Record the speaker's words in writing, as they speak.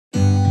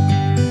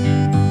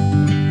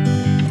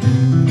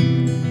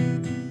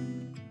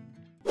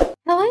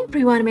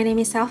everyone, my name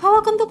is Alpha.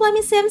 Welcome to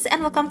plummysims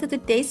and welcome to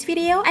today's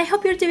video. I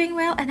hope you're doing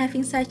well and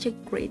having such a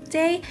great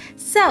day.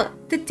 So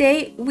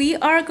today we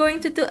are going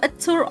to do a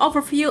tour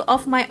overview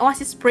of my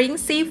Oasis Spring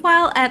save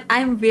file and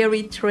I'm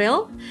very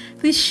thrilled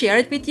to share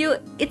it with you.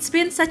 It's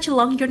been such a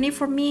long journey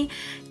for me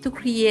to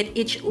create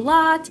each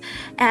lot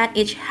and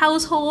each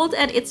household,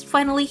 and it's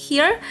finally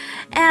here.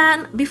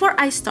 And before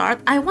I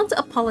start, I want to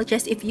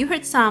apologize if you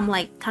heard some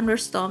like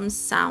thunderstorm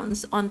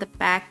sounds on the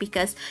back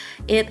because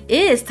it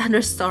is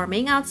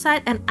thunderstorming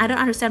outside and I don't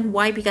understand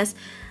why, because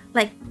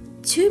like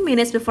 2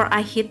 minutes before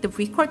I hit the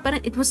record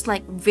button, it was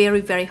like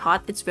very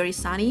hot. It's very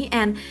sunny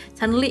and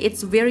suddenly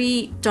it's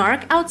very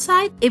dark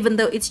outside, even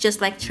though it's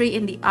just like 3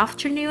 in the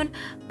afternoon.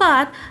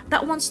 But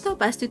that won't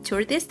stop us to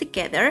tour this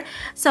together.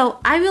 So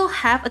I will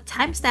have a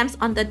timestamps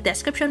on the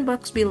description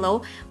box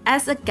below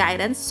as a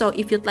guidance. So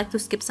if you'd like to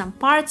skip some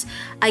parts,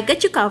 I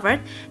got you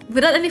covered.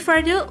 Without any further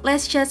ado,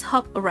 let's just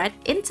hop right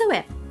into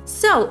it.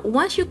 So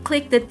once you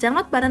click the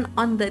download button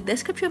on the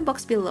description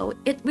box below,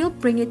 it will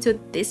bring you to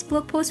this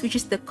blog post, which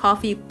is the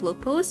coffee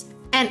blog post,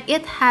 and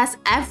it has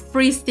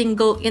every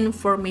single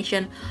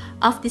information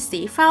of the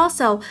save file.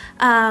 So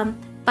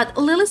but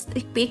a little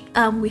sneak peek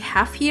we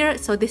have here.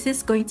 So this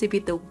is going to be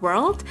the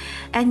world,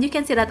 and you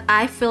can see that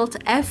I filled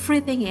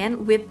everything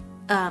in with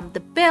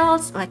the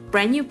builds, like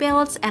brand new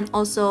builds and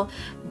also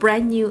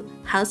brand new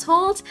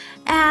households.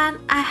 And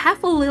I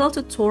have a little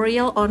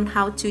tutorial on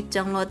how to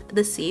download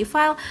the save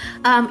file.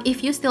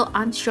 If you're still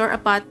unsure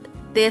about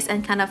this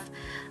and kind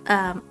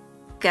of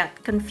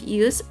get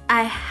confused,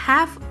 I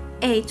have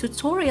a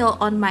tutorial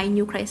on my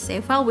new Cray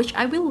save file, which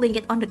I will link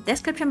it on the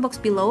description box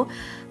below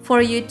for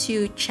you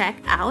to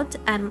check out,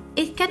 and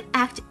it can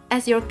act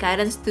as your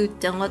guidance to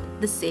download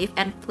the save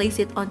and place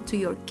it onto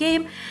your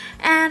game.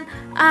 And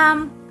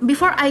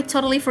before I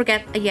totally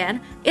forget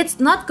again,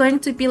 it's not going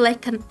to be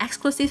like an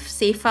exclusive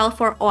save file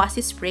for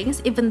Oasis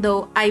Springs, even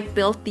though I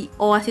built the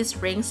Oasis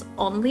Springs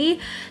only.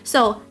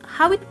 So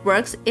how it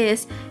works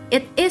is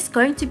it is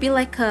going to be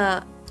like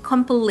a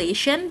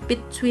compilation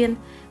between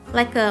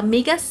like a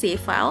mega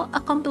save file, a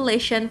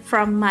compilation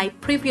from my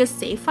previous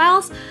save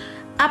files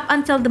up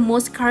until the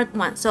most current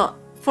one. So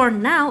for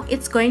now,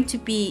 it's going to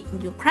be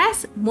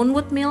Newcrest,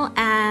 Moonwood Mill,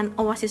 and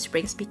Oasis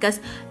Springs, because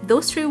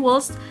those 3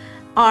 worlds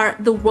are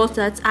the worlds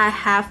that I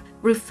have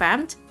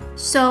revamped.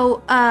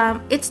 So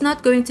it's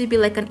not going to be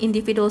like an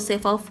individual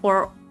save file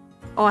for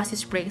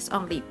Oasis Springs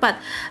only. But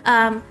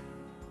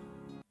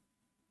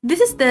this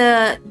is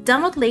the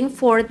download link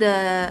for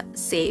the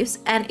saves,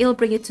 and it'll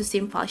bring you to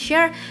Sim File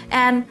Share.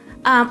 And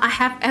I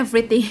have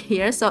everything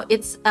here, so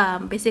it's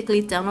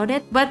basically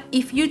downloaded. But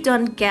if you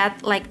don't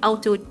get like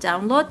auto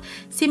download,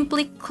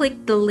 simply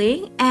click the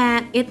link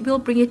and it will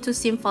bring you to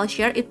Sim File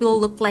Share. It will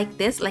look like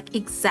this, like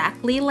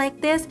exactly like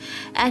this,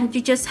 and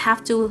you just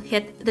have to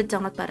hit the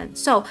download button.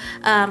 So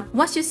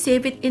once you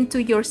save it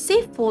into your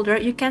save folder,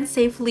 you can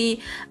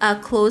safely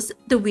close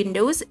the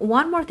windows.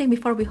 One more thing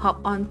before we hop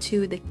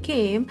onto the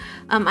game,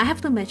 I have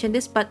to mention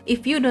this, but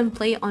if you don't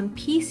play on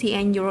PC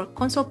and your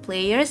console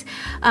players,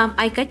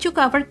 I got you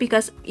covered, because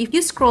if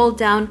you scroll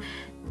down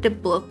the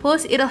blog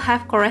post, it'll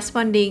have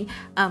corresponding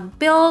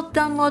build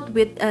download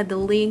with the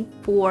link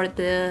for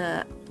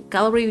the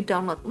gallery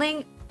download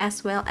link,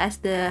 as well as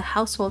the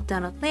household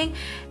download link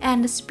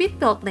and the speed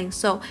build link.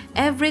 So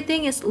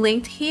everything is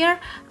linked here.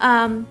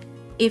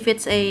 If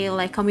it's a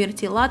like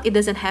community lot, it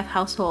doesn't have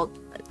household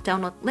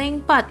download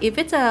link, but if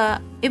it's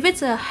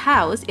a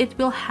house, it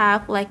will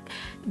have like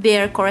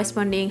their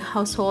corresponding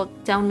household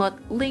download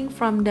link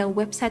from the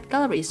website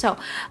gallery. So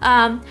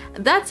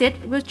that's it.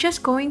 We're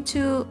just going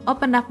to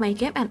open up my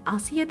game and I'll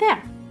see you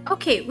there.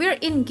 Okay, we're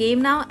in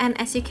game now, and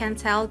as you can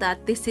tell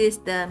that this is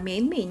the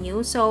main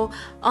menu. So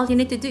all you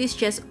need to do is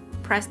just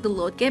press the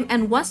load game,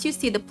 and once you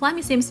see the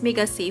plummysims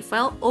mega save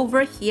file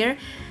over here,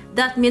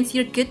 that means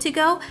you're good to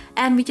go,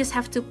 and we just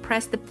have to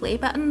press the play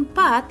button.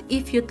 But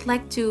if you'd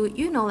like to,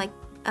 you know, like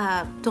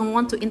don't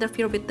want to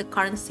interfere with the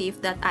current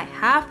save that I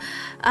have,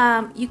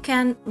 you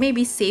can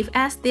maybe save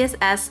as this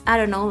as, I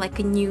don't know, like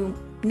a new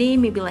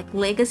name, maybe like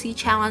legacy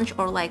challenge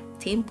or like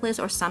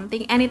templates or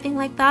something, anything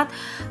like that,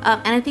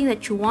 anything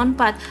that you want.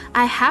 But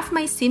I have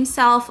my sim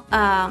self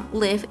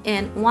live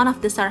in one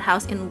of the star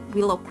house in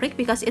Willow Creek,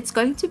 because it's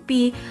going to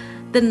be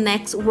the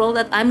next world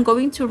that I'm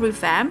going to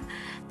revamp.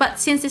 But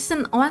since it's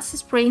an Oasis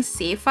Springs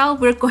save file,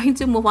 we're going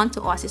to move on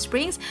to Oasis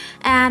Springs,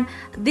 and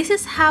this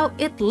is how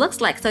it looks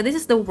like. So this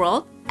is the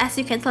world. As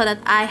you can tell that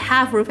I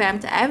have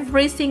revamped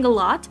every single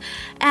lot,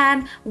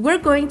 and we're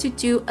going to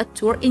do a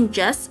tour in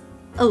just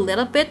a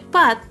little bit.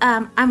 But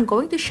I'm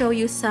going to show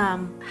you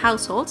some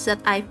households that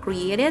I've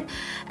created.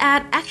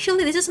 And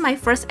actually, this is my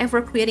first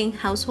ever creating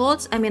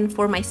households. I mean,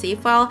 for my save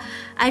file,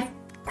 I've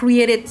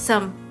created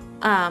some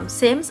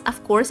sims,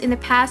 of course, in the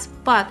past,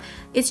 but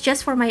it's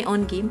just for my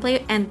own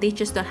gameplay, and they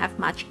just don't have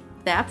much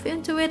depth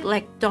into it,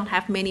 like don't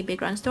have many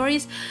background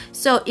stories.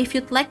 So if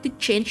you'd like to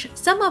change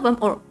some of them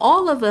or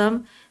all of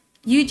them,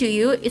 you do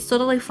you, it's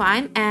totally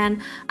fine,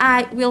 and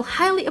I will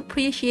highly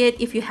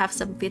appreciate if you have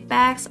some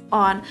feedbacks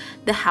on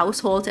the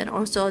households and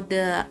also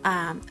the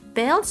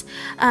builds,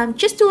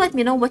 just to let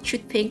me know what you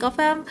think of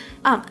them.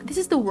 This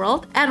is the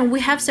world, and we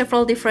have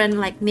several different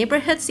like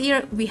neighborhoods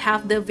here. We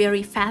have the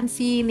very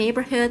fancy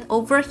neighborhood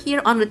over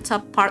here on the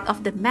top part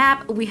of the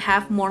map. We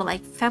have more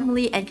like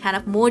family and kind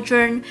of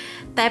modern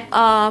type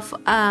of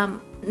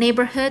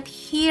neighborhood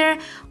here.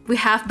 We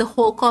have the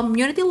whole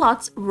community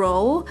lots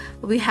row.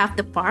 We have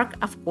the park,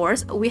 of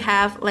course. We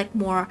have like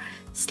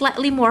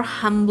slightly more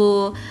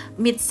humble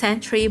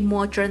mid-century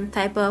modern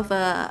type of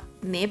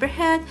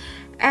neighborhood,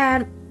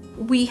 and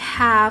we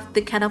have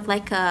the kind of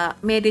like a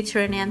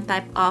Mediterranean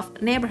type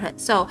of neighborhood.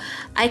 So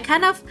I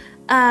kind of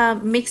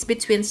mix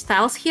between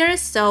styles here.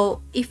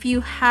 So if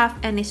you have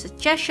any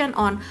suggestion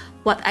on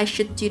what I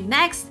should do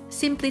next,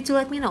 simply to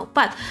let me know.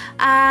 But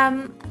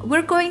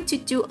we're going to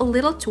do a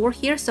little tour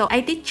here. So I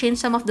did change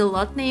some of the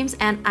lot names,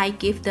 and I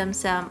give them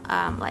some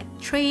like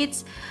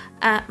traits,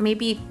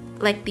 maybe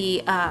like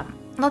the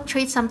lot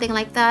traits, something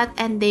like that,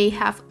 and they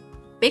have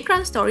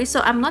background story. So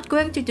I'm not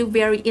going to do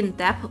very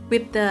in-depth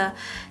with the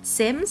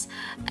sims,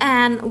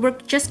 and we're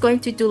just going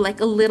to do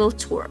like a little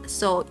tour,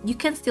 so you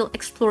can still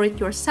explore it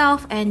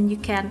yourself and you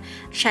can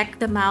check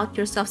them out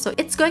yourself. So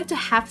it's going to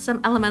have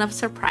some element of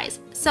surprise.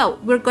 So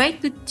we're going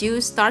to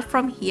start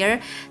from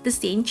here, the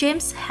St.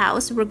 James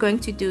house. We're going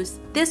to do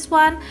this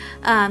one,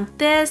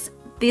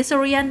 this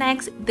area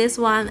next, this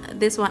one,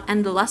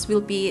 and the last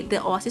will be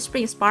the Oasis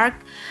Springs Park.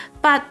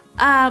 But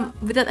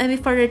without any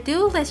further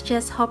ado, let's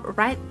just hop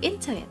right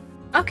into it.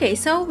 Okay,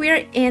 so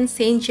we're in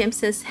St.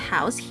 James's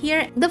house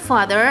here. The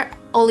father,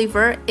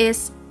 Oliver,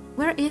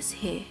 where is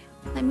he?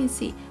 Let me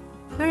see.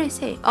 Where is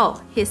he?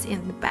 Oh, he's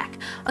in the back.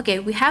 Okay,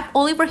 we have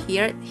Oliver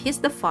here. He's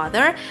the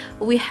father.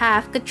 We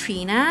have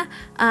Katrina,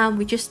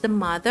 which is the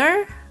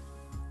mother.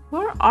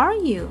 Where are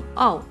you?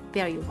 Oh,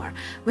 there you are.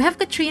 We have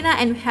Katrina,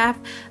 and we have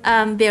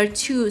their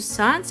two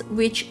sons,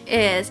 which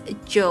is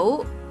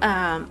Joe,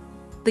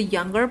 the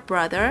younger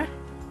brother.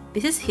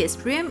 This is his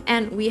room,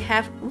 and we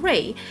have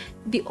Ray,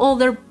 the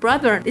older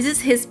brother. This is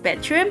his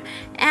bedroom,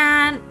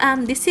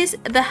 and this is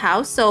the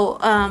house. So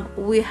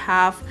we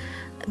have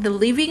the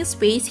living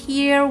space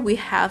here, we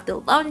have the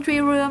laundry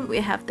room, we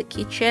have the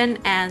kitchen,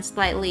 and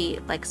slightly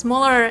like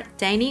smaller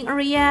dining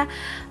area.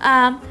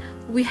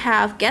 We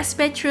have guest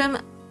bedroom,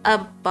 a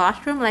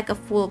bathroom, like a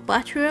full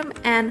bathroom,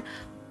 and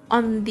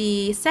on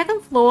the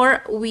second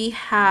floor we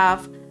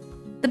have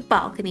the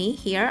balcony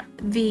here.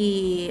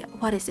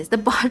 What is this? The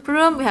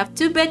bathroom. We have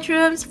two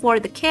bedrooms for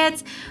the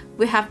kids.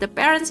 We have the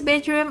parents'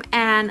 bedroom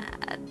and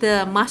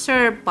the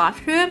master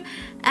bathroom.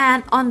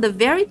 And on the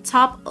very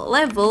top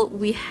level,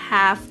 we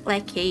have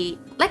like a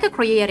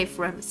creative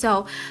room.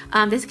 So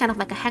this is kind of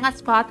like a hangout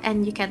spot,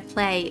 and you can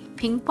play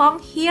ping pong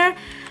here.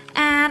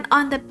 And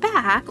on the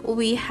back,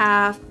 we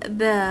have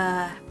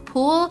the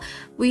pool.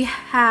 We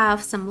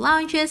have some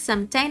lounges,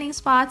 some dining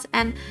spots,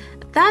 and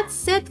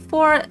that's it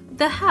for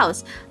the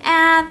house.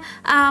 And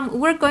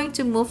we're going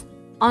to move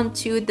on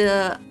to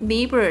the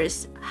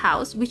neighbor's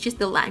house, which is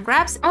the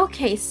Landgraab's.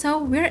 Okay, so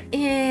we're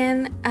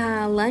in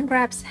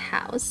Landgraab's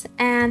house,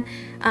 and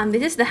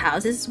this is the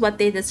house. This is what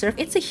they deserve.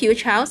 It's a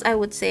huge house, I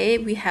would say.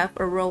 We have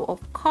a row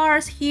of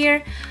cars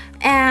here,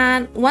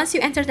 and once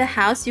you enter the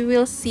house, you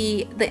will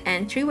see the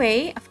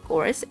entryway, of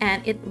course,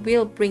 and it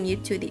will bring you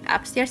to the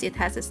upstairs. It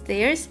has a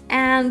stairs,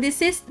 and this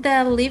is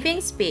the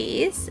living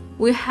space.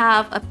 We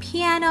have a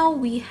piano,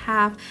 we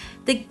have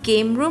the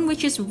game room,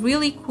 which is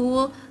really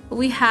cool.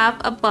 We have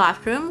a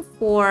bathroom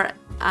for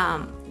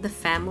the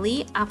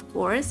family, of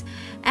course,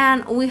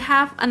 and we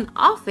have an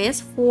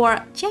office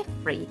for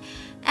Jeffrey,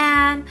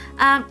 and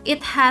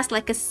it has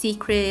like a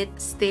secret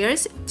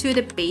stairs to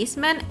the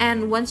basement,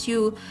 and once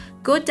you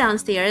go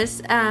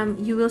downstairs,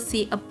 you will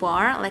see a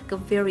bar, like a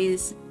very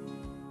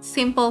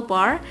simple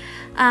bar.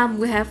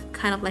 We have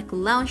kind of like a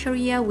lounge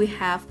area, we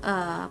have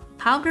a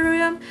powder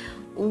room,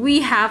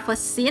 we have a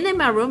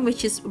cinema room,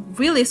 which is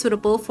really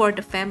suitable for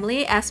the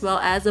family, as well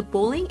as a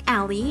bowling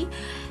alley,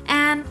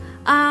 and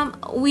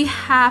we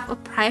have a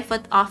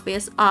private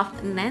office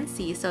of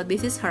Nancy. So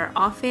this is her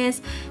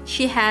office.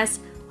 She has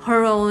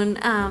her own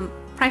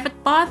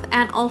private bath,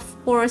 and of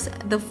course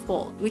the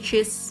vault, which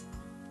is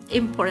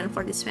important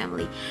for this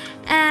family.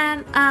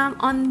 And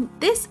on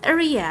this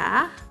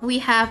area, we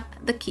have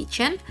the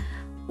kitchen.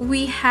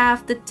 We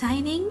have the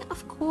dining,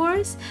 of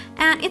course,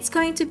 and it's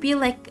going to be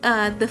like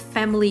the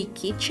family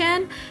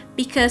kitchen,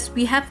 because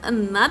we have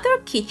another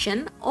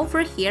kitchen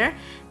over here,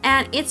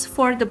 and it's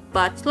for the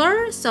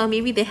butler. So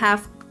maybe they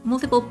have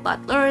multiple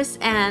butlers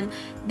and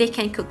they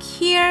can cook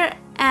here.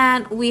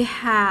 And we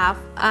have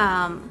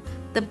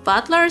the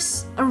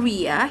butler's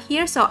area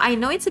here. So I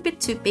know it's a bit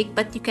too big,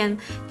 but you can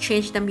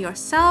change them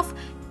yourself.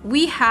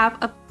 We have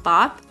a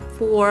bath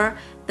for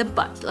the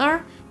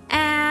butler,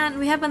 and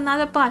we have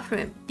another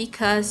bathroom,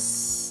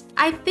 because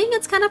I think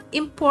it's kind of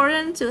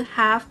important to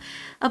have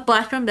a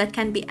bathroom that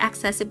can be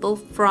accessible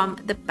from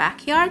the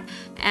backyard.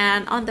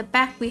 And on the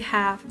back we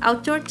have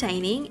outdoor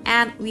dining,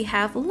 and we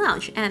have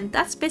lounge, and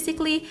that's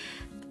basically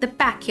the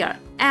backyard.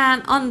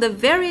 And on the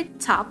very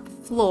top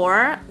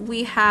floor,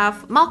 we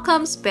have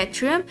Malcolm's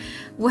bedroom.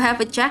 We have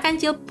a Jack and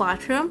Jill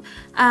bathroom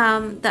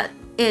that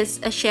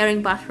is a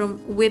sharing bathroom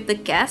with the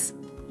guest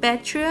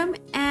bedroom,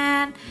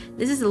 and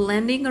this is the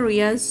landing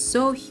area,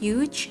 so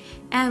huge.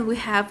 And we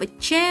have a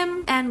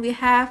gym, and we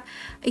have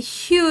a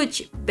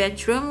huge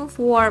bedroom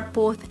for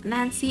both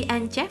Nancy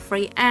and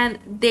Jeffrey, and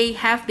they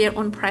have their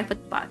own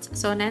private baths.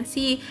 So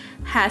Nancy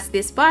has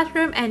this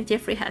bathroom and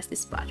Jeffrey has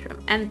this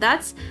bathroom, and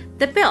that's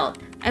the build,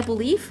 I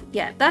believe.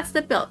 Yeah, that's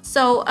the build.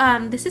 So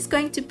this is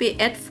going to be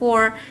it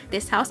for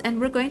this house, and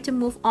we're going to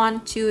move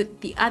on to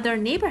the other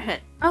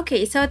neighborhood.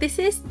 Okay, so this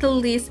is the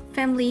Lee's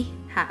family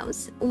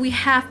house. We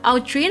have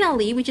Audrina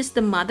Lee, which is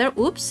the mother.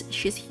 Oops,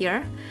 she's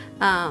here.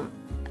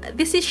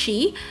 This is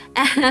she.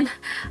 And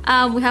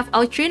we have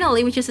Audrina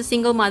Lee, which is a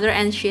single mother,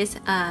 and she's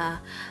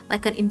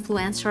like an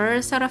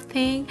influencer sort of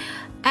thing,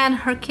 and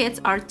her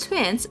kids are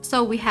twins.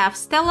 So we have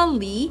Stella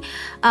Lee.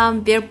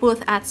 They're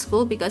both at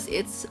school because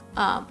it's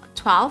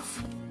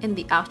 12 in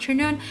the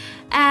afternoon,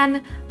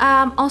 and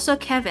also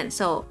Kevin.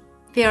 So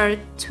they're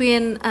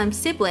twin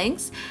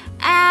siblings.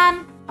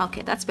 And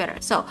okay, that's better.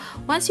 So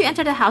once you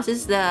enter the house,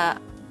 is the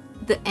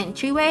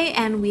entryway,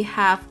 and we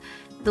have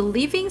the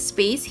living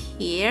space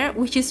here,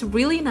 which is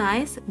really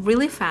nice,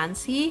 really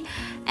fancy.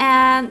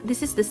 And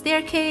this is the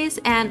staircase,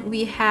 and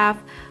we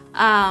have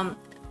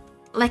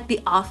like the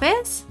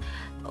office.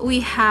 We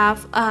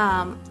have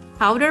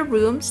powder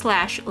room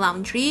 /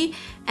 laundry,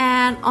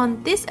 and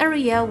on this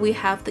area we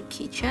have the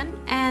kitchen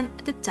and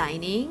the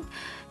dining.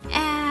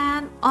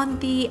 And on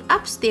the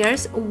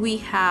upstairs we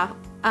have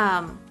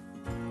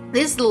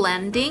this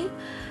landing,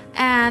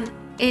 and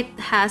it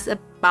has a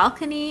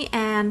balcony,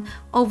 and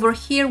over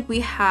here we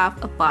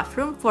have a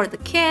bathroom for the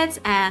kids,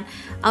 and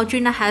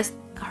Audrina has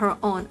her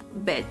own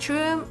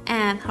bedroom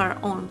and her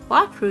own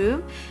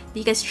bathroom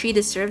because she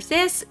deserves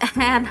this.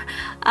 And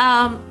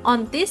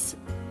on this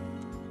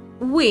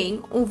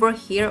wing over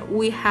here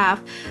we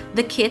have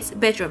the kids'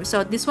 bedroom.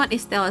 So this one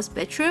is Stella's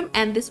bedroom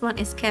and this one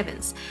is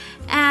Kevin's,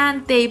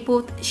 and they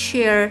both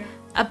share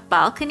a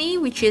balcony,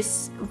 which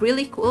is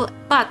really cool,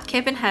 but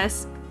Kevin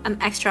has an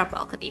extra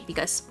balcony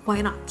because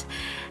why not.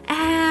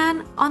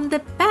 And on the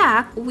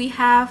back we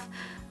have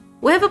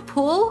a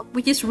pool,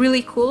 which is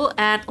really cool,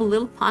 and a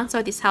little pond.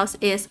 So this house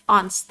is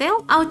on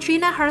still.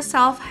 Audrina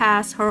herself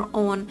has her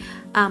own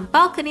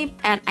balcony,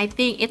 and I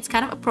think it's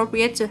kind of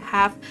appropriate to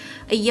have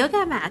a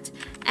yoga mat.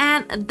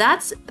 And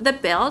that's the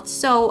build.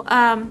 So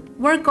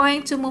we're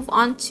going to move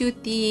on to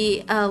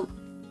the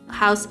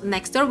house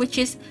next door, which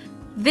is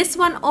this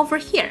one over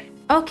here.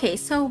 Okay,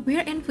 so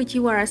we're in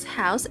Fujiwara's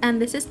house,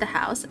 and this is the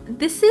house.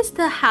 This is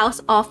the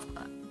house of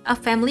a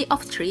family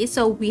of 3.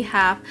 So we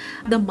have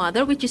the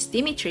mother, which is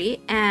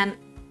Dimitri, and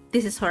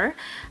this is her.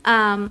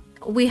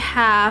 We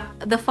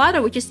have the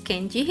father, which is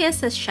Kenji, he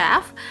is a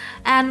chef,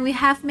 and we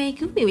have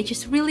Megumi, which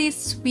is really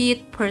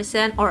sweet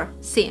person or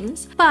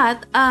Sims.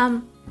 But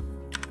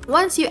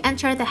once you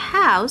enter the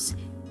house,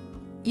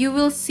 you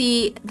will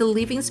see the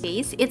living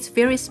space. It's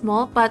very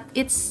small, but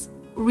it's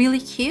really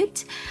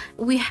cute.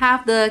 We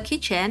have the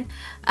kitchen,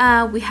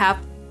 we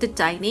have the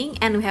dining,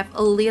 and we have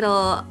a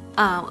little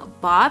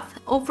bath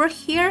over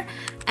here.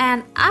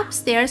 And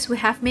upstairs we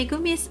have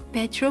Megumi's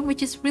bedroom,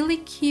 which is really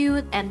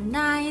cute and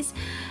nice.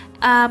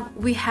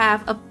 We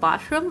have a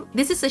bathroom.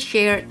 This is a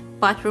shared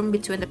bathroom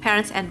between the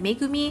parents and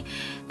Megumi.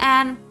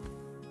 And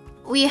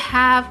we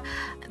have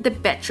the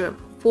bedroom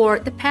for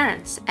the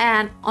parents,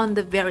 and on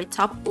the very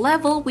top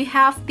level we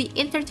have the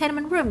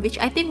entertainment room, which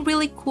I think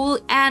really cool.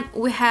 And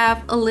we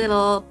have a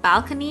little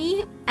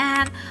balcony,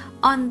 and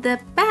on the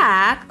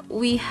back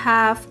we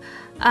have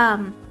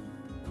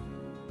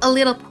a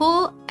little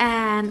pool,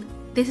 and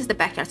this is the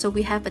backyard. So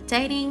we have a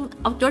dining,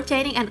 outdoor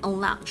dining, and a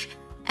lounge,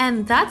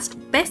 and that's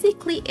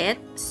basically it.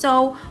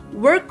 So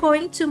we're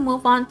going to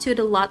move on to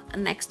the lot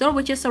next door,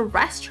 which is a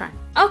restaurant.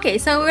 Okay,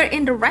 so we're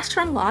in the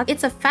restaurant lot.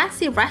 It's a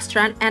fancy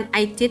restaurant, and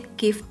I did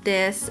give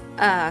this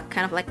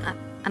kind of like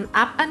an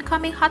up and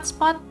coming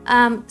hotspot.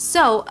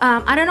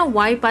 I don't know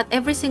why, but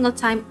every single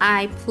time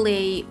I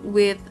play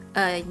with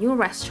a new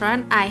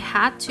restaurant, I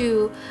had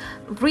to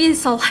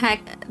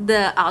reselect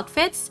the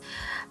outfits.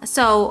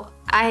 So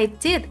I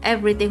did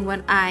everything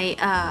when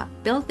I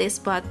built this,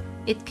 but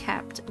it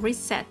kept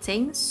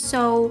resetting,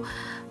 so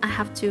I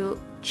have to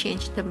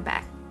change them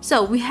back.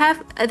 So we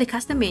have the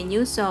custom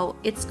menu, so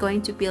it's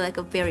going to be like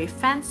a very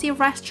fancy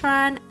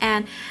restaurant,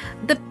 and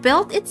the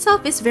build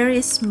itself is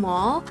very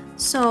small.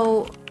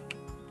 So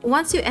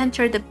once you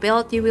enter the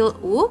build, you will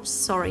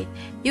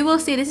you will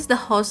see this is the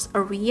host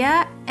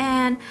area,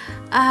 and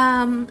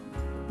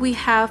we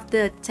have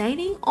the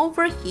dining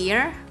over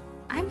here.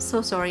 I'm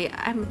so sorry,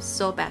 I'm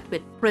so bad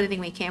with rotating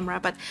my camera,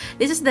 but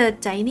this is the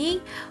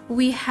dining.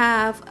 We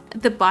have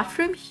the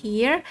bathroom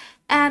here,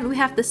 and we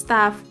have the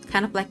staff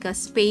kind of like a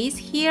space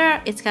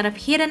here. It's kind of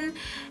hidden.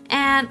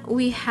 And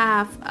we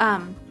have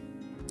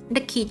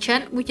the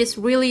kitchen, which is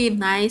really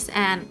nice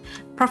and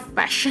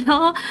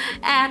professional.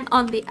 And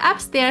on the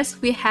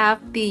upstairs we have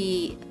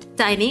the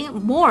dining,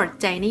 more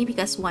dining,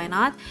 because why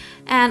not?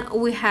 And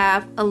we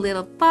have a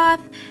little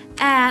bath,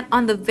 and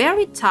on the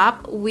very top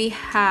we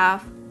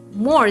have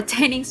more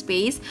dining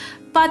space,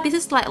 but this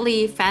is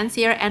slightly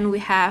fancier, and we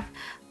have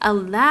a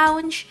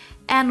lounge,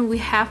 and we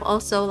have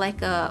also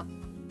like a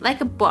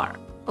bar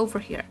over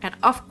here, and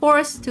of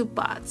course 2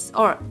 baths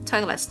or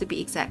toilets to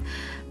be exact.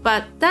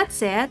 But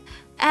that's it.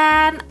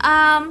 And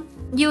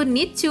you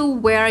need to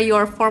wear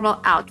your formal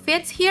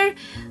outfits here,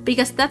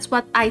 because that's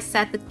what I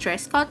set the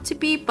dress code to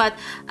be. But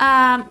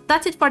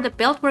that's it for the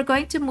build. We're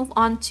going to move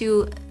on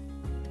to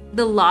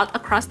the lot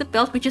across the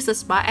build, which is the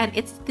spa, and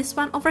it's this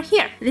one over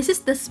here. This is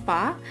the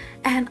spa,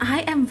 and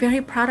I am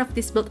very proud of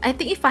this build. I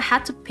think if I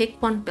had to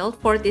pick one build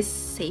for this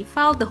save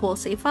file, the whole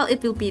save file,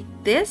 it will be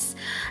this.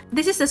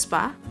 This is the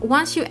spa.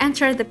 Once you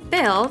enter the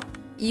build,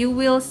 you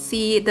will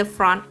see the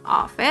front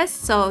office,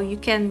 so you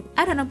can,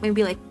 I don't know,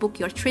 maybe like book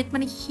your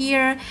treatment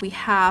here. We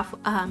have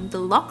the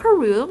locker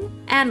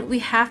room, and we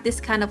have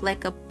this kind of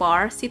like a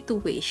bar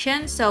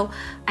situation, so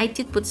I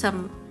did put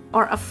some,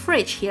 or a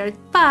fridge here.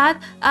 But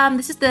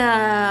this is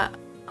the,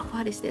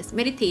 what is this,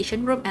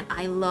 meditation room, and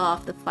I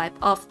love the vibe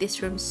of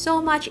this room so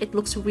much. It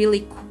looks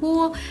really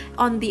cool.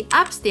 On the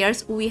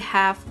upstairs we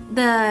have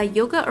the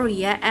yoga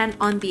area, and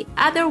on the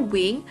other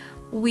wing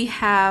we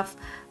have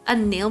a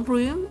nail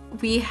room.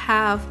 We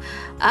have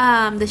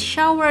the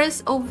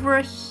showers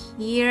over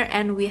here,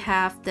 and we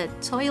have the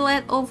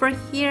toilet over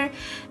here,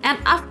 and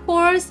of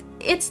course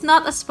it's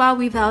not a spa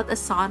without a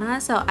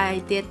sauna, so I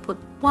did put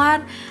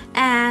one.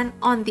 And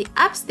on the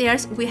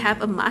upstairs we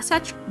have a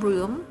massage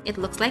room. It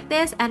looks like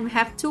this, and we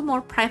have 2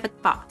 more private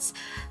baths.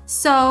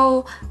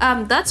 So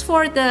that's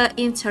for the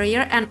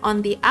interior. And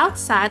on the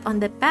outside, on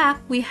the back,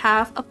 we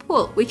have a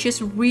pool, which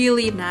is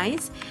really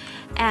nice.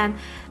 And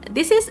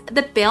this is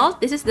the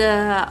build. This is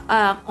the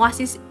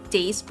Oasis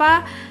Day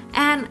Spa,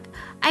 and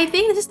I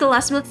think this is the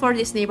last build for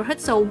this neighborhood,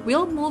 so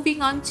we'll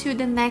moving on to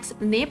the next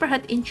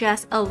neighborhood in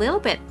just a little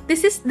bit.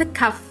 This is the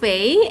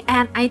cafe,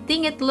 and I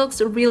think it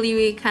looks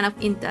really kind of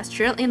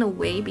industrial in a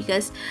way,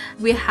 because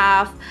we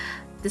have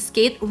the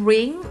skate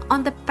ring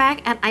on the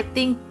back, and I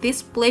think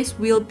this place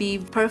will be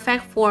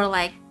perfect for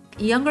like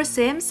younger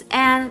sims,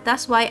 and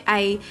that's why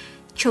I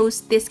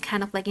chose this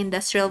kind of like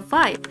industrial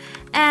vibe.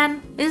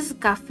 And this is a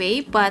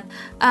cafe, but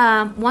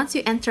once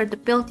you enter the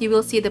build, you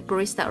will see the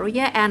barista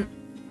area, and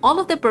all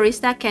of the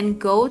barista can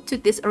go to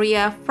this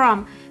area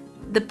from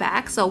the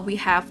back. So we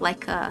have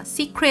like a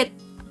secret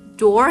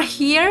door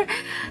here,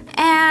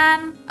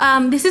 and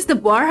this is the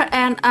bar,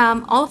 and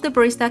all of the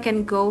barista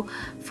can go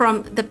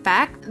from the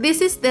back.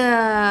 This is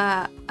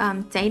the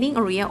dining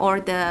area,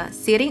 or the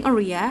sitting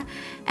area,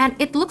 and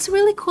it looks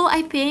really cool.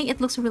 I think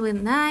it looks really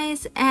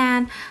nice.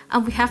 And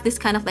we have this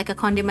kind of like a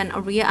condiment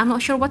area, I'm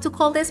not sure what to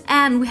call this,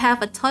 and we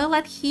have a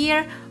toilet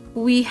here.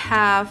 We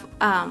have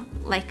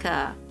like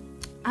a,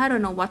 I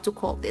don't know what to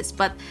call this,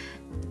 but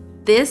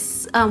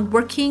this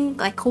working,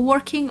 like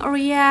co-working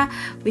area.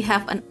 We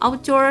have an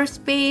outdoor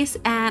space,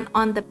 and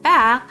on the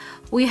back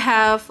we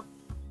have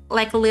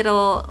like a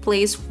little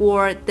place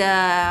for the,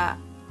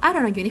 I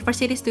don't know,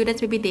 university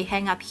students. Maybe they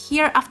hang out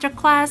here after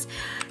class.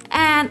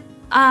 And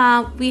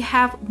we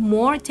have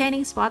more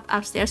dining spot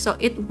upstairs, so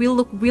it will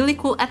look really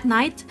cool at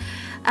night.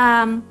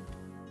 And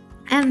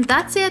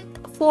that's it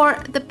for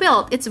the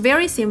build. It's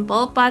very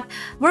simple, but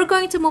we're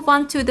going to move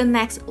on to the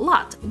next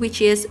lot,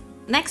 which is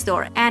next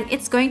door, and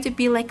it's going to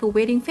be like a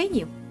wedding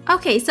venue.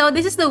 Okay, so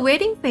this is the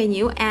wedding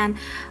venue, and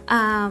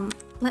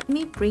let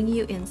me bring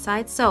you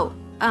inside. So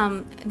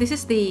this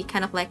is the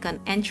kind of like an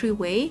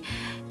entryway,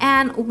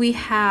 and we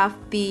have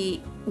the,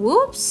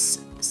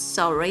 whoops,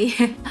 sorry,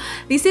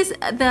 this is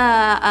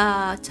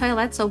the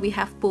toilet. So we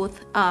have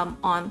both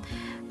on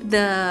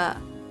the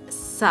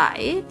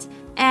side,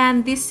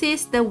 and this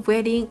is the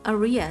wedding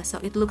area. So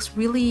it looks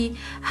really,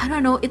 I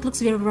don't know, it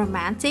looks very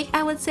romantic,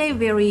 I would say.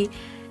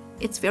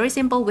 It's very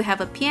simple. We have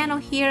a piano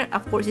here.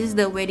 Of course, this is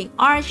the wedding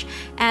arch,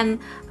 and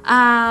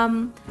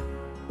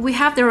we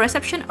have the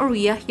reception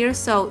area here.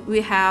 So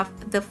we have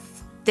the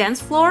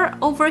dance floor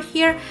over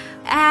here,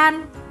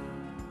 and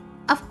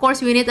of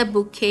course we need a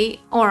bouquet,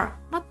 or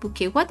not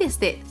bouquet, what is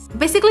this?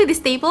 Basically this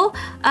table.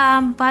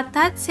 But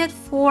that's it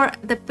for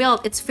the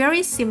build. It's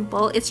very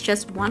simple. It's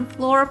just 1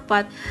 floor,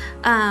 but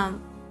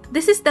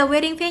this is the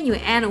wedding venue,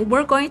 and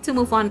we're going to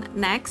move on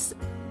next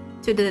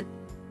to the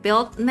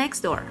build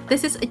next door.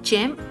 This is a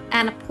gym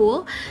and a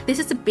pool. This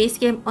is a base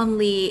game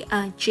only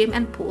gym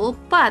and pool,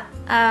 but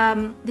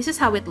this is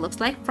how it looks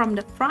like from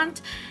the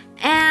front.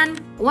 And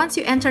once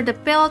you enter the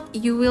build,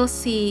 you will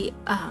see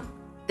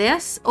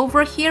this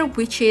over here,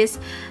 which is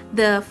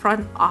the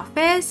front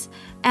office,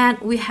 and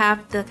we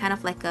have the kind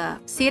of like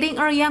a sitting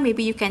area.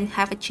 Maybe you can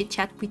have a chit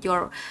chat with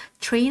your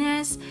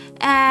trainers,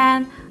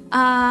 and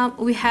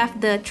we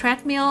have the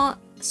treadmill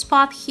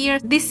spot here.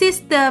 This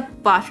is the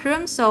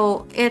bathroom,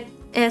 so it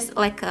is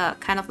like a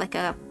kind of like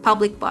a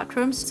public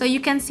bathroom. So you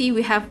can see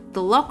we have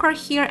the locker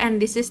here,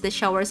 and this is the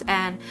showers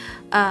and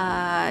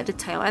the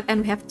toilet,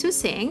 and we have 2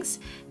 sinks.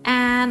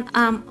 And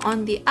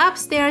on the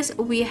upstairs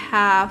we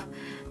have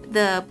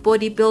the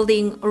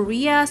bodybuilding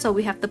area, so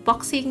we have the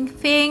boxing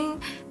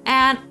thing,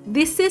 and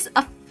this is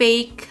a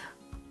fake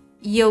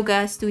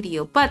yoga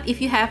studio, but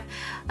if you have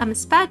a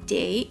spa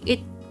day, it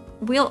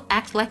will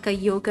act like a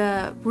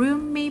yoga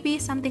room, maybe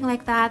something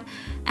like that.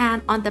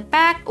 And on the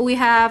back we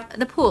have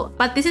the pool,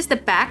 but this is the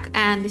back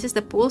and this is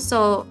the pool.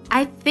 So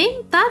I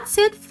think that's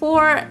it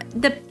for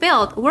the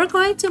build. We're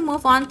going to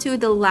move on to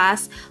the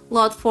last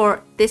lot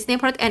for this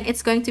neighborhood, and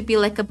it's going to be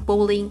like a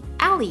bowling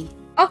alley.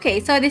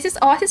 Okay, so this is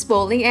Oasis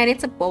Bowling, and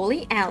it's a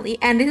bowling alley,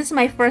 and this is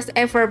my first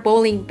ever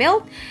bowling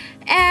build,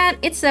 and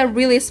it's a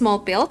really small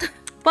build,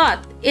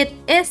 but it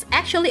is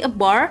actually a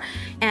bar.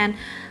 And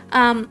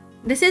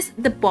this is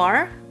the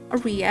bar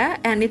area,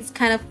 and it's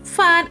kind of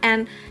fun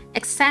and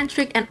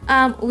eccentric. And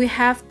we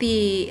have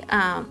the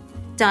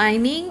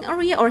dining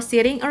area or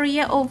sitting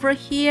area over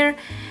here,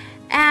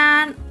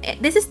 and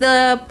this is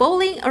the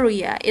bowling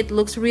area. It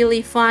looks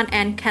really fun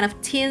and kind of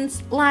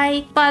teens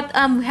like, but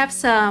we have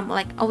some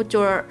like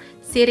outdoor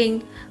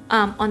sitting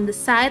on the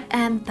side,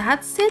 and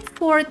that's it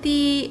for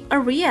the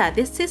area.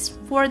 This is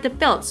for the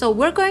build. So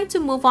we're going to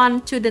move on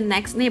to the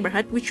next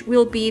neighborhood, which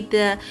will be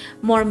the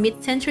more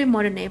mid-century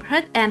modern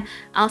neighborhood, and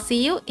I'll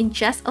see you in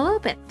just a little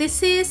bit.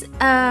 This is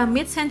a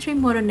mid-century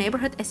modern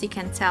neighborhood, as you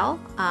can tell.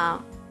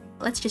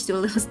 Let's just do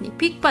a little sneak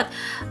peek, but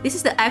this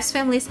is the Ives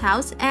family's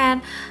house,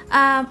 and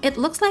it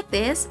looks like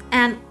this.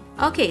 And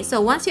okay,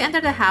 so once you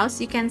enter the house,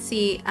 you can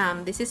see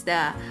this is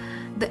the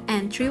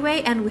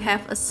entryway, and we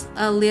have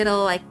a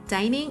little like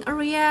dining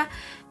area,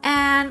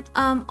 and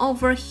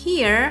over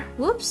here,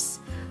 whoops,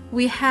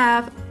 we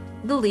have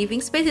the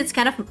living space. It's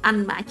kind of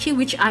unmatchy,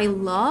 which I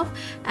love,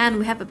 and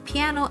we have a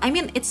piano. I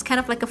mean, it's kind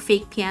of like a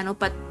fake piano,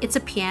 but it's a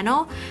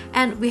piano.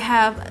 And we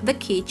have the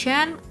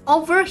kitchen.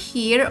 Over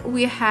here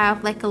we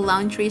have like a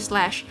laundry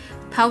slash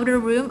powder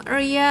room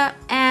area,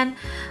 and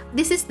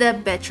this is the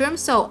bedroom.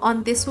 So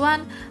on this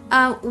one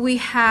we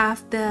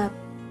have the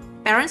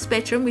parents'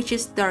 bedroom, which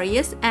is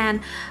Darius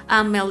and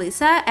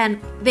Melissa,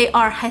 and they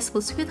are high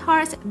school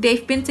sweethearts.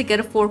 They've been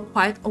together for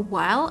quite a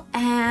while,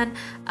 and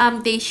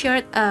they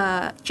shared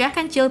a Jack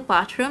and Jill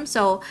bathroom.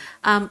 So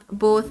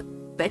both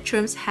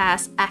bedrooms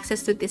has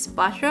access to this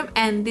bathroom,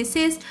 and this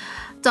is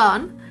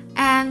Dawn,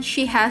 and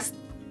she has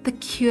the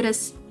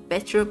cutest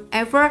bedroom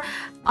ever.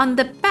 On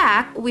the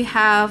back we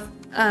have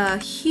a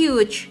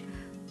huge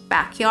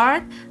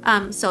backyard.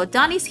 So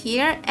Dawn is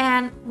here,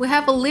 and we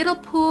have a little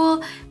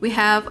pool. We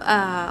have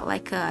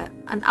like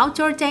an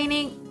outdoor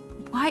dining.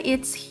 Why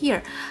it's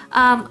here?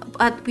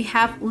 But we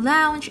have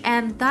lounge,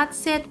 and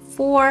that's it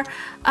for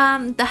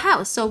the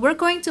house. So we're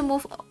going to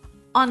move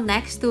on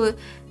next to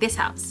this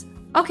house.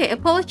 Okay,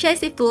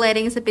 apologize if the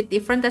lighting is a bit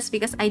different. That's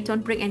because I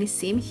don't bring any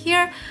sim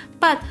here.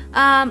 But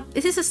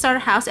this is a starter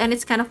house, and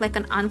it's kind of like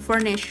an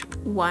unfurnished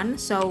one.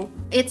 So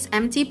it's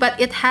empty, but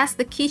it has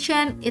the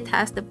kitchen, it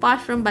has the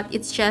bathroom, but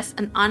it's just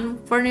an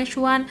unfurnished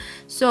one.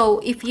 So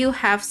if you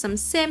have some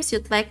sims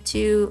you'd like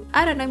to,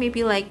 I don't know,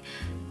 maybe like,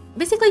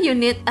 basically you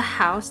need a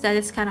house that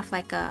is kind of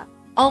like a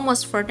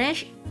almost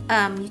furnished,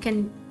 you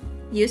can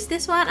use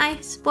this one, I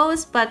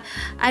suppose. But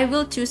I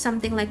will choose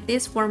something like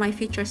this for my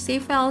future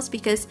save files,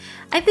 because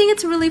I think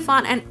it's really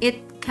fun, and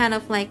it kind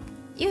of like,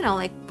 you know,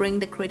 like bring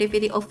the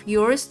creativity of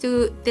yours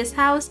to this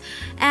house.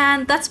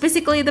 And that's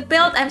basically the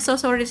build. I'm so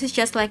sorry this is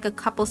just like a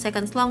couple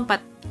seconds long, but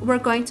we're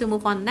going to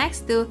move on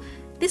next to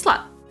this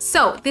lot.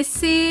 So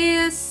this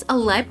is a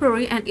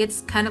library, and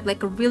it's kind of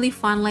like a really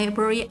fun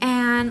library,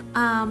 and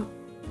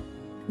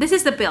this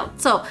is the build.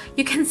 So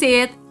you can see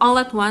it all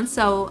at once.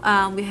 So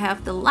we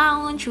have the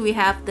lounge, we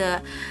have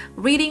the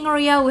reading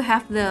area, we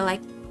have the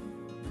like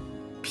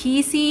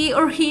PC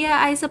area,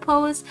 I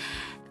suppose.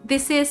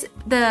 This is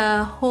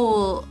the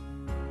whole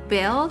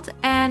build,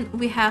 and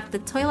we have the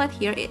toilet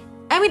here.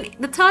 I mean,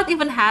 the toilet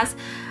even has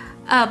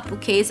a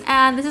bookcase,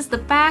 and this is the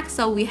back.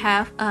 So we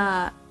have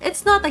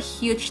it's not a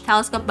huge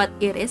telescope, but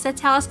it is a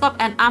telescope,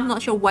 and I'm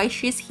not sure why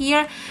she's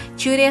here.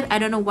 Judith, I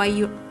don't know why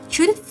you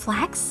Judith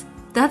Flex?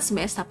 That's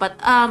messed up,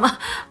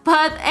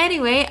 but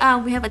anyway,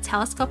 we have a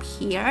telescope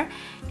here,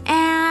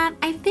 and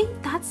I think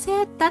that's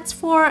it. That's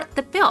for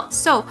the build.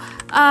 So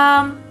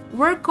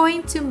we're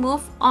going to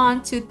move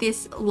on to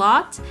this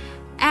lot,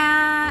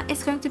 and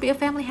it's going to be a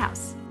family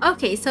house.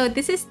 Okay, so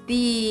this is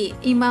the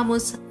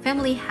Imamu's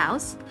family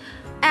house,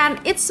 and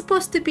it's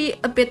supposed to be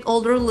a bit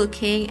older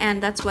looking,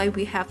 and that's why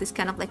we have this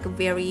kind of like a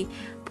very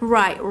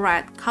bright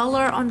red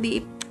color on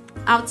the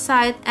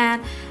outside.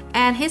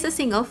 And he's a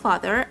single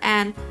father,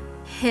 and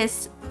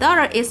his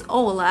daughter is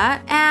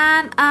Ola,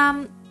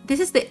 and this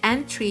is the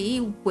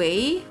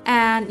entryway,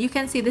 and you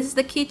can see this is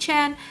the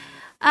kitchen.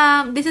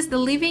 This is the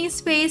living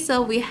space.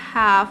 So we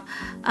have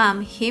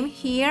him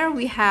here.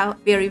 We have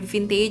very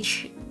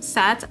vintage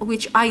set,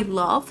 which I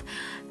love,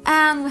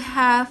 and we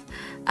have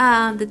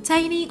the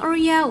dining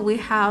area. We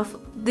have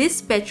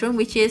this bedroom,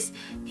 which is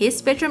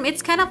his bedroom.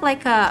 It's kind of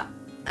like a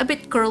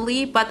bit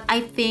girly, but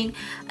I think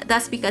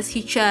that's because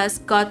he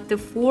just got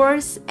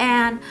divorced.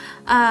 And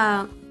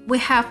we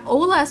have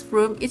Ola's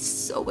room. It's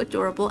so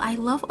adorable. I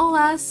love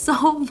Ola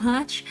so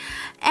much.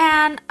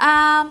 And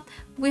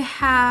we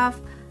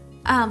have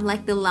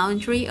like the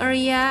laundry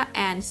area,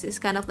 and this is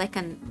kind of like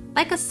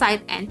a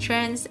side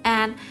entrance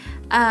and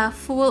a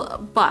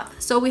full bath.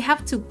 So we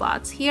have two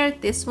baths here,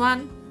 this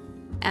one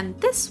and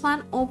this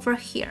one over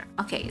here.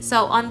 Okay,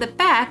 so on the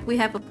back we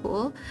have a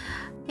pool.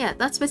 Yeah,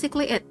 that's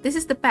basically it. This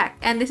is the back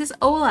and this is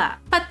Ola,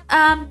 but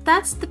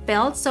that's the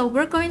belt. So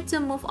we're going to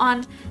move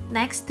on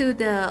next to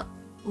the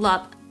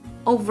lot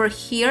over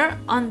here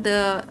on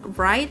the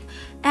right,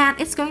 and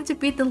it's going to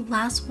be the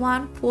last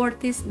one for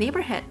this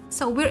neighborhood.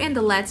 So we're in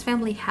the Let's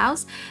family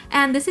house,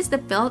 and this is the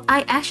build.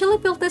 I actually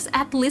built this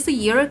at least a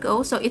year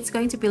ago, so it's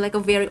going to be like a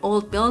very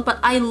old build, but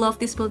I love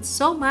this build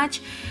so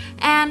much.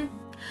 And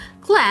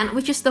Glenn,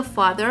 which is the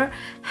father,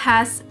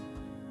 has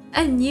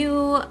a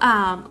new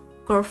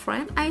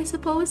girlfriend, I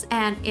suppose,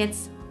 and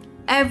it's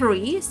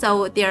Avery.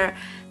 So they're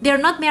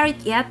not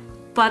married yet,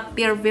 but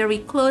they're very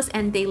close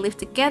and they live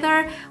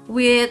together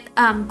with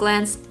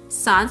Glenn's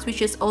sons,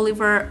 which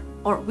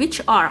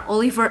are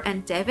Oliver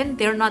and Devin.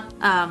 They're not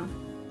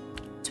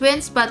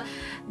twins, but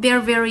they're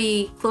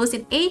very close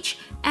in age.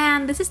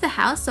 And this is the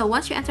house. So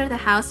once you enter the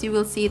house, you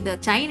will see the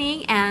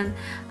dining, and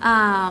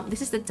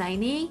this is the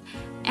dining,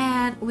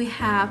 and we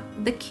have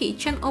the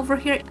kitchen over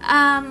here,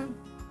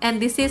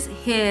 and this is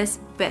his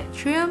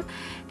bedroom,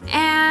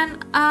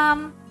 and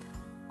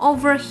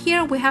over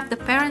here we have the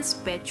parents'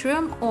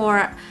 bedroom,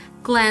 or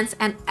Glenn's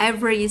and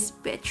Avery's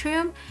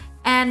bedroom,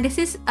 and this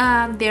is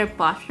their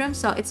bathroom.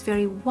 So it's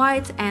very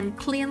white and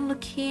clean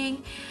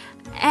looking.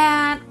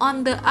 And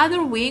on the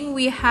other wing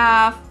we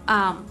have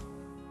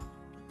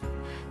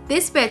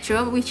this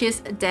bedroom, which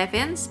is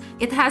Devin's.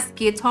 It has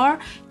guitar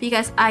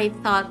because I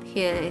thought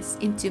he's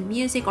into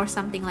music or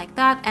something like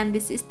that. And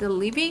this is the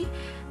living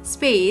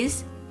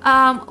space.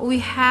 We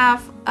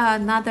have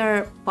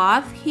another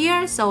bath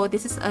here, so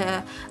this is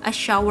a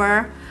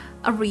shower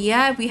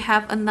area. We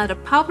have another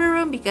powder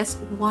room because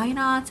why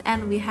not,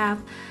 and we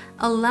have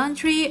a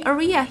laundry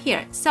area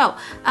here. So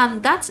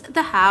that's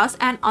the house,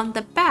 and on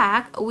the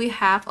back we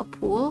have a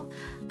pool.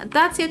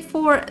 That's it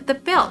for the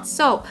build.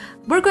 So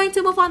we're going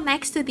to move on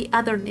next to the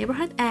other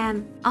neighborhood,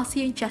 and I'll see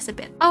you in just a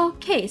bit.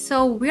 Okay,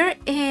 so we're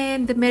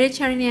in the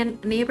Mediterranean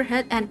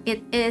neighborhood, and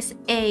it is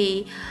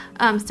a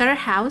starter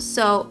house.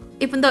 So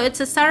even though it's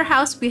a starter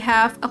house, we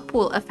have a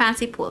pool, a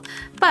fancy pool,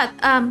 but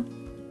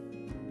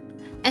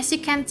as you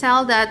can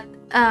tell that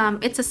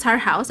it's a starter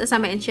house. As I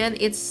mentioned,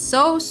 it's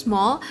so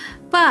small,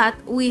 but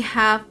we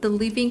have the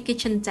living,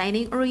 kitchen,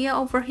 dining area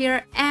over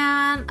here,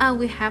 and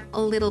we have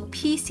a little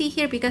PC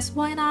here because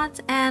why not.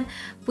 And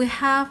we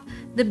have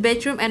the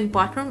bedroom and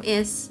bathroom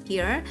is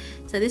here.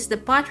 So this is the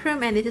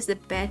bathroom and this is the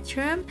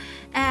bedroom,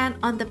 and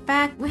on the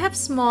back we have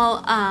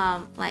small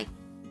like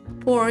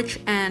porch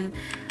and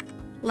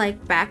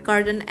like back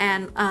garden,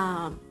 and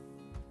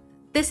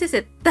this is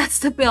it. That's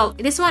the build.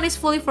 This one is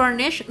fully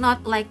furnished,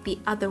 not like the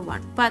other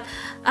one, but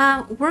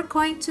we're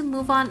going to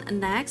move on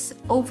next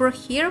over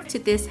here to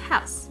this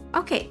house.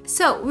 Okay,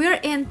 so we're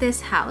in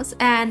this house,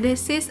 and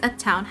this is a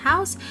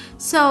townhouse.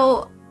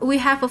 So we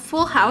have a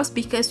full house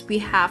because we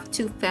have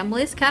two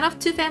families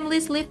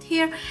lived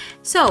here.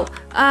 So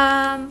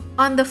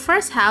on the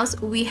first house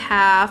we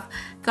have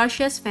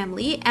Garcia's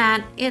family,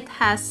 and it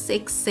has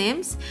 6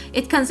 sims.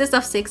 It consists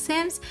of 6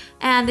 sims,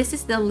 and this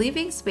is the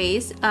living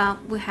space.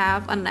 We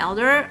have an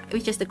elder,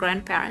 which is the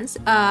grandparents,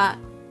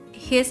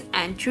 his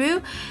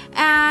Andrew,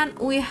 and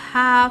we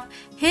have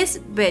his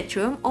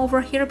bedroom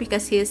over here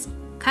because he's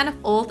kind of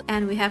old,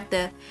 and we have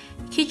the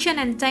kitchen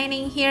and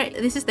dining here.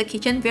 This is the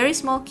kitchen, very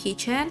small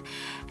kitchen,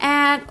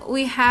 and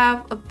we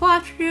have a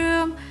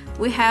bathroom.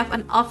 We have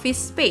an office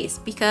space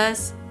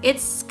because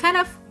it's kind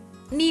of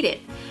needed,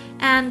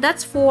 and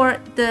that's for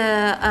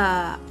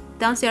the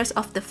downstairs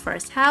of the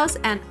first house.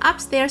 And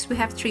upstairs we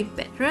have 3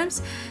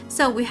 bedrooms.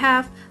 So we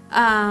have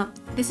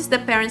this is the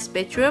parents'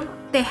 bedroom.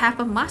 They have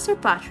a master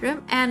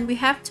bathroom, and we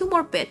have 2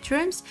 more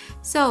bedrooms.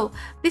 So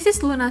this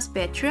is Luna's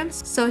bedroom.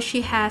 So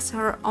she has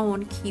her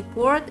own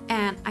keyboard,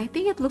 and I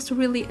think it looks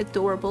really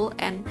adorable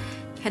and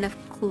kind of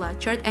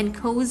cluttered and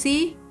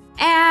cozy.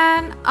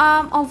 And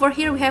over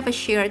here we have a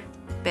shared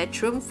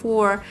bedroom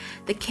for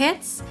the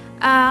kids.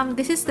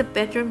 This is the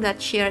bedroom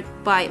that's shared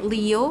by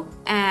Leo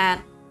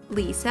and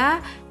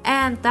Lisa,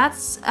 and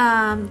that's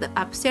the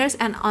upstairs.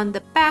 And on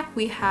the back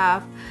we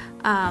have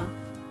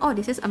oh,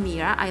 this is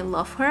Amira. I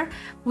love her.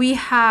 We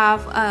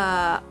have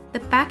the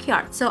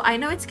backyard. So I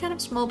know it's kind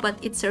of small, but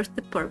it serves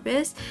the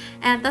purpose,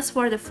 and that's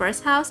for the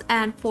first house.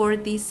 And for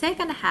the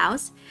second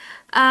house,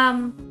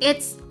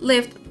 it's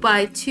lived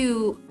by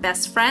 2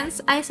 best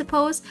friends, I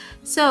suppose.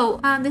 So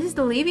this is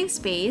the living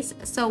space.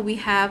 So we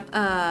have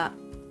a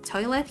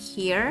toilet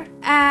here,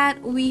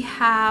 and we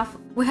have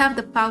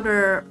the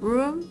powder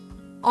room.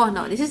 Oh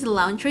no, this is the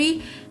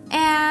laundry,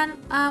 and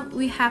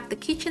we have the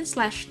kitchen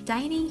slash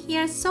dining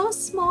here, so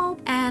small.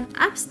 And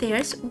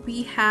upstairs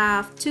we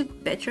have 2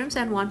 bedrooms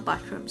and 1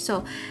 bathroom.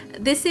 So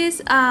this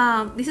is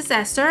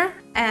Esther,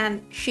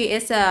 and she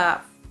is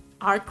a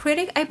art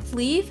critic, I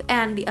believe,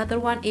 and the other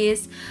one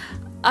is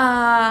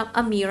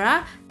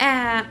Amira,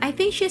 and I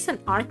think she's an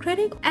art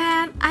critic.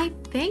 And I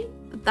think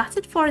that's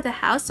it for the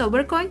house. So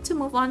we're going to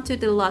move on to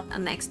the lot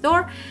next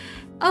door,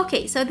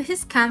 Okay, so this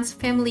is Khan's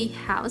family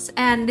house,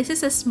 and this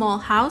is a small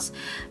house.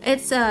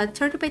 It's a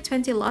 30 by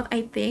 20 lot,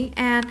 I think,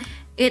 and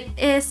it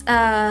is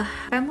a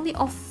family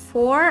of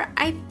 4,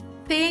 I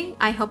think.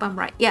 I hope I'm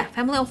right. Yeah,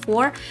 family of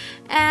 4.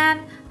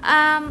 And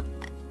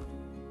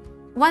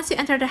once you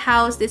enter the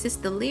house, this is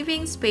the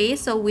living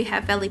space. So we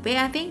have Felipe,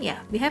 I think. Yeah,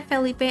 we have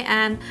Felipe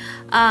and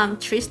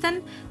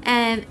Tristan,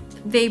 and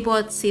they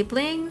both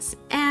siblings.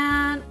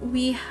 And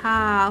we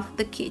have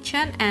the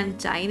kitchen and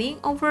dining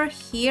over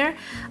here.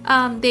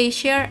 They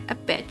share a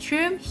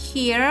bedroom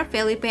here.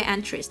 Felipe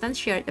and Tristan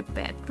share the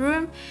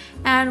bedroom,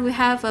 and we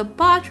have a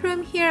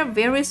bathroom here,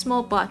 very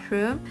small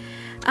bathroom.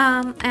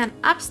 And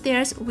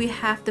upstairs we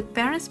have the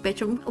parents'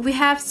 bedroom. We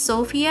have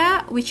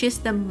Sophia, which is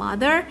the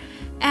mother,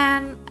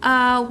 and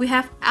we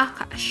have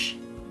Akash.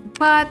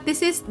 But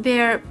this is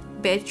their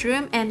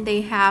bedroom, and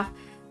they have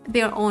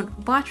their own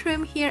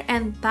bathroom here,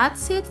 and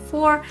that's it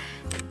for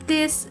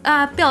this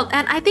build.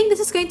 And I think this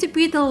is going to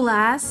be the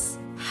last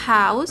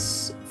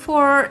house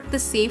for the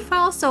save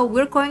file. So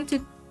we're going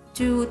to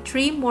do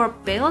 3 more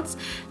builds,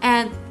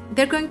 and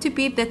they're going to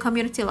be the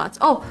community lots.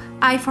 Oh,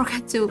 I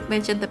forgot to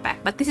mention the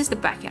back, but this is the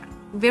backyard,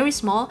 very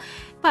small.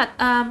 But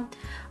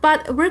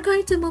we're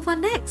going to move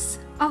on next.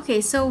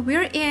 Okay, so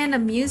we're in a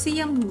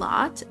museum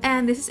lot,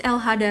 and this is El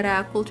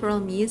Hadara Cultural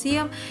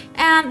Museum,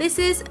 and this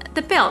is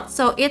the build.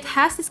 So it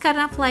has this kind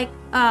of like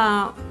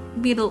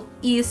Middle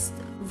East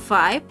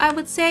vibe, I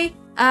would say.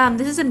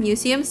 This is a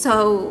museum,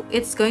 so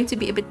it's going to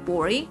be a bit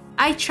boring.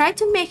 I tried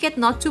to make it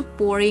not too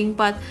boring,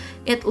 but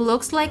it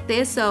looks like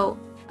this. So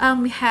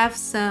we have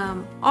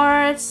some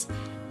arts,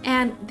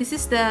 and this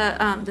is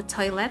the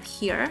toilet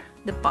here,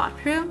 the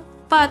bathroom.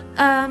 But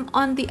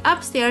on the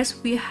upstairs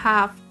we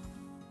have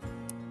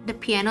the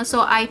piano,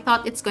 so I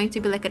thought it's going to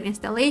be like an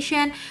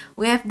installation.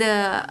 We have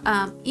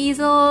the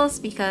easels,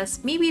 because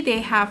maybe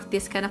they have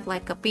this kind of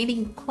like a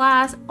painting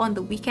class on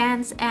the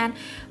weekends. And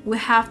we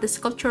have the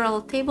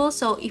sculptural table,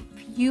 so if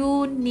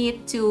you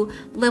need to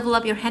level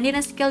up your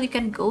handiness skill, you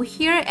can go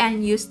here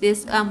and use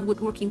these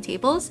woodworking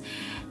tables.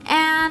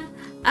 And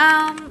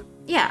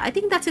yeah, I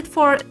think that's it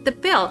for the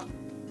build.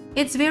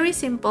 It's very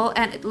simple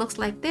and it looks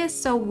like this.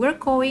 So we're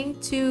going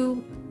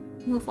to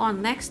move on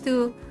next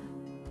to,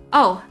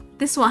 oh,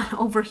 this one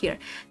over here.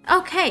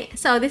 Okay,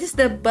 so this is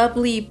the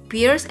bubbly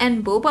beers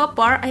and boba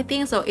bar, I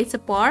think. So it's a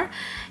bar,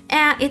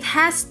 and it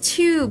has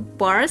 2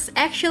 bars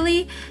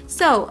actually.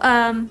 So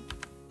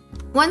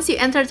once you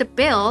enter the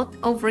build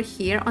over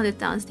here on the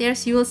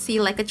downstairs, you will see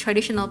like a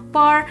traditional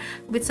bar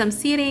with some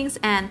seatings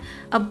and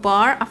a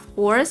bar. Of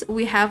course,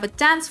 we have a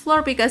dance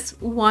floor, because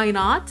why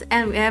not?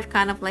 And we have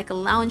kind of like a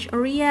lounge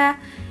area.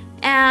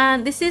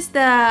 And this is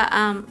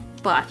the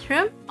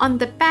bathroom. On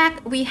the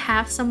back we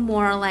have some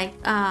more like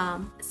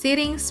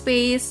sitting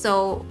space,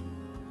 so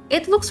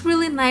it looks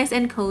really nice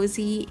and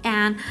cozy.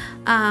 And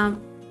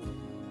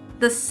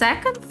the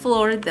second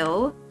floor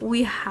though,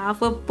 we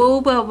have a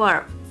boba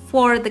bar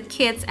for the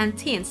kids and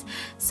teens.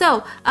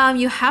 So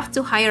you have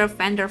to hire a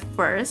vendor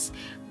first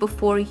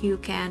before you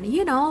can,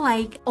 you know,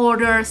 like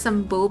order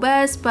some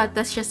bobas, but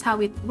that's just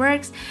how it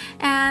works.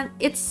 And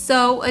it's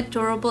so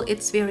adorable.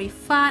 It's very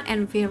fun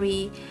and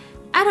very,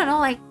 I don't know,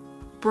 like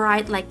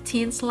bright, like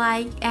teens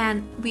like.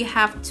 And we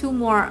have 2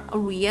 more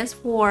areas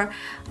for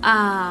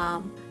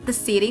the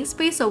seating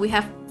space. So we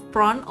have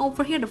front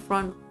over here, the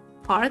front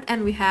part,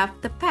 and we have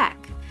the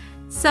back.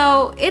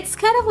 So it's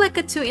kind of like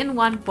a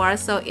 2-in-1 bar,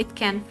 so it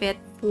can fit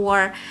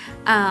for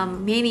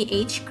many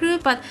age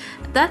group. But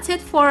that's it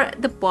for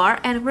the bar,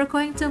 and we're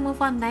going to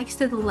move on next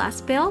to the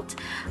last build,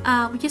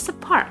 which is a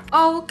park.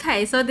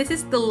 Okay, so this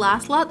is the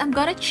last lot. I'm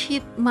gonna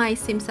cheat my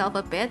sim self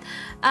a bit,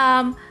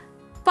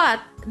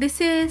 but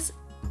this is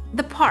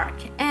the park,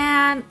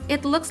 and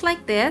it looks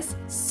like this.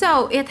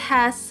 So it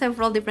has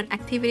several different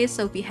activities.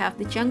 So we have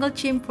the jungle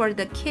gym for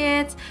the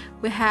kids,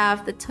 we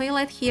have the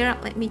toilet here.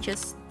 Let me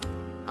just,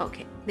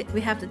 okay,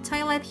 we have the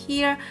toilet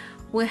here,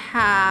 we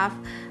have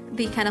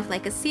the kind of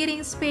like a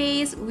seating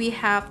space, we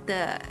have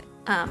the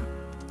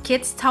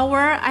kids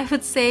tower, I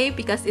would say,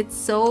 because it's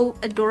so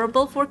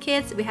adorable for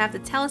kids. We have the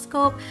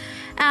telescope,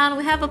 and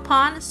we have a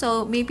pond,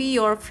 so maybe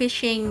your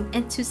fishing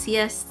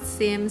enthusiast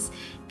sims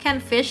can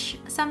fish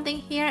something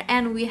here.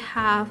 And we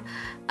have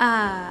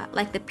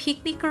like the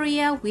picnic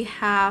area. We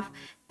have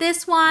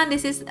this one.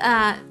 This is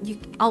you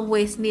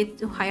always need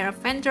to hire a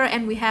vendor.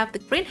 And we have the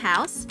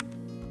greenhouse.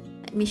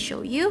 Let me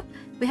show you.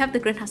 We have the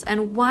greenhouse.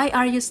 And why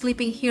are you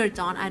sleeping here,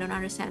 Dawn? I don't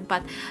understand.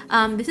 But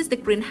this is the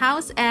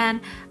greenhouse,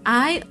 and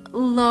I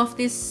love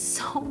this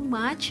so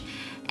much.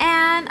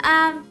 And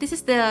this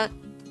is the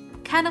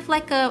kind of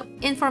like a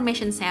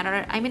information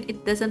center. I mean,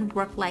 it doesn't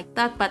work like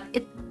that, but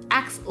it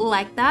acts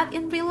like that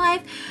in real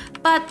life.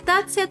 But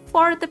that's it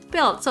for the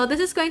build. So this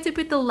is going to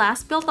be the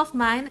last build of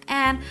mine,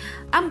 and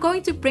I'm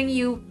going to bring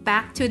you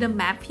back to the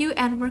map view,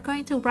 and we're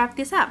going to wrap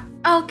this up.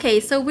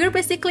 Okay, so we're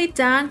basically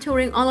done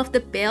touring all of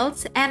the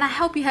builds, and I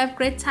hope you have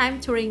great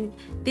time touring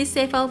this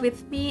save file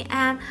with me.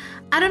 And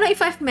I don't know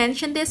if I've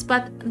mentioned this,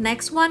 but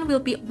next one will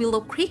be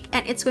Willow Creek,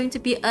 and it's going to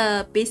be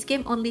a base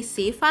game only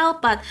save file.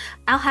 But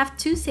I'll have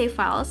 2 save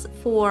files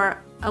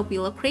for a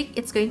Willow Creek.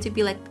 It's going to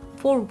be like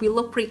for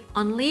Willow Creek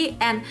only,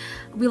 and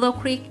Willow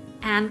Creek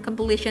and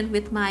compilation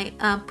with my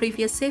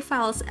previous save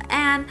files.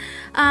 And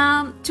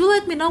do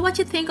let me know what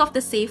you think of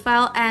the save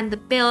file and the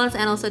builds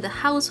and also the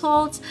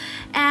households.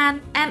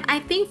 And I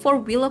think for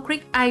Willow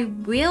Creek, I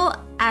will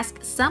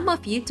ask some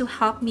of you to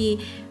help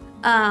me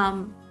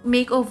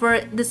make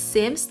over the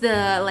Sims,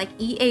 the like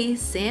EA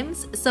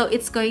Sims. So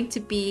it's going to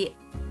be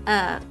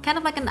kind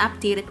of like an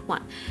updated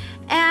one.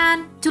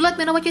 And do let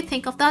me know what you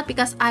think of that,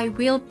 because I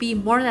will be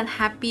more than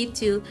happy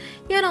to,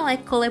 you know,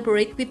 like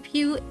collaborate with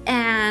you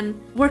and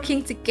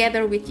working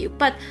together with you.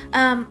 But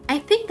I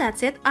think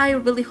that's it. I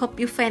really hope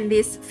you find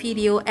this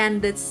video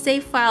and the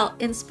save file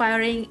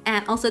inspiring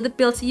and also the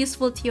builds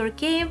useful to your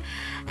game.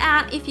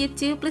 And if you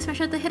do, please make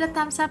sure to hit the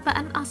thumbs up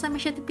button. Also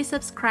make sure to be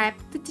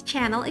subscribed to the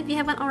channel if you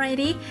haven't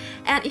already.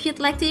 And if you'd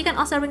like to, you can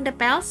also ring the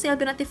bell so you'll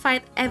be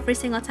notified every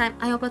single time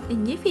I upload a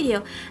new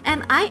video.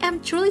 And I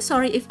am truly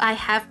sorry if I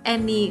have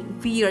any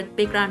weird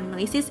background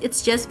noises.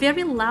 It's just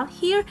very loud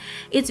here.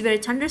 It's very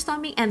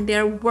thunderstorming and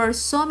there were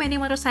so many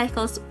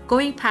motorcycles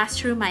going past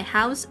through my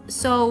house.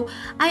 So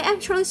I am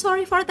truly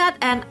sorry for that,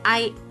 and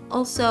I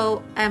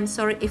also am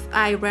sorry if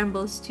I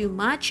rambles too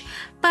much.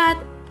 But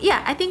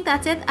yeah, I think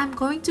that's it. I'm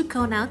going to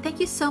go now. Thank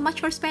you so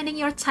much for spending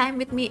your time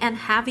with me and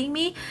having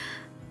me.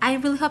 I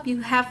really hope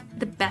you have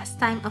the best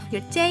time of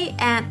your day,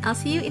 and I'll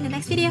see you in the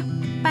next video.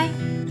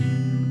 Bye!